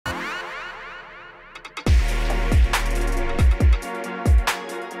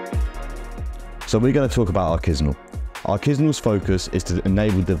So we're going to talk about Archisinal. Archisinal's focus is to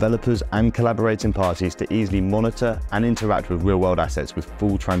enable developers and collaborating parties to easily monitor and interact with real-world assets with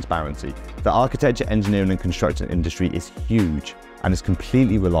full transparency. The architecture, engineering and construction industry is huge and is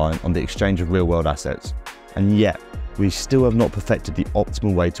completely reliant on the exchange of real-world assets. And yet, we still have not perfected the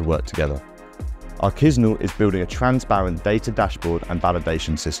optimal way to work together. Archisinal is building a transparent data dashboard and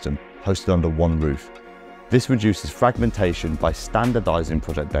validation system hosted under one roof. This reduces fragmentation by standardizing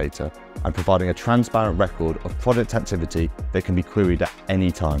project data and providing a transparent record of project activity that can be queried at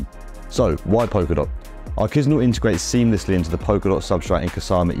any time. So, why Polkadot? Archisinal integrates seamlessly into the Polkadot Substrate and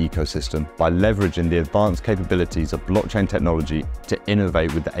Kasama ecosystem by leveraging the advanced capabilities of blockchain technology to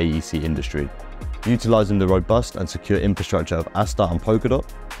innovate with the AEC industry. Utilizing the robust and secure infrastructure of Asta and Polkadot,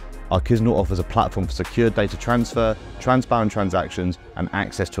 Archisinal offers a platform for secure data transfer, transparent transactions, and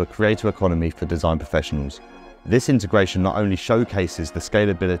access to a creator economy for design professionals. This integration not only showcases the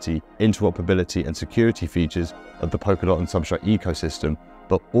scalability, interoperability, and security features of the Polkadot and Substrate ecosystem,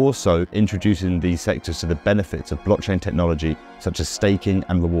 but also introducing these sectors to the benefits of blockchain technology, such as staking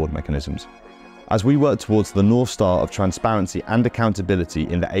and reward mechanisms. As we work towards the North Star of transparency and accountability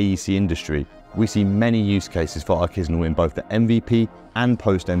in the AEC industry, we see many use cases for Archisinal in both the MVP and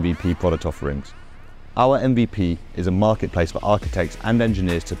post-MVP product offerings. Our MVP is a marketplace for architects and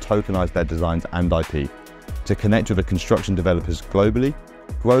engineers to tokenize their designs and IP, to connect with the construction developers globally,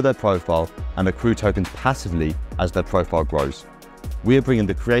 grow their profile, and accrue tokens passively as their profile grows. We are bringing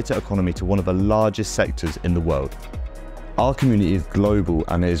the creator economy to one of the largest sectors in the world. Our community is global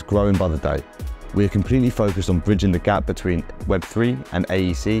and it is growing by the day. We are completely focused on bridging the gap between Web3 and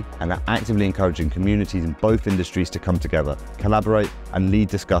AEC and are actively encouraging communities in both industries to come together, collaborate and lead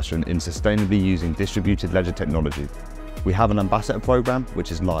discussion in sustainably using distributed ledger technology. We have an ambassador program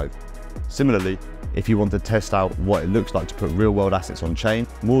which is live. Similarly, if you want to test out what it looks like to put real-world assets on chain,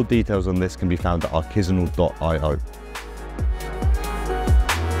 more details on this can be found at archisinal.io.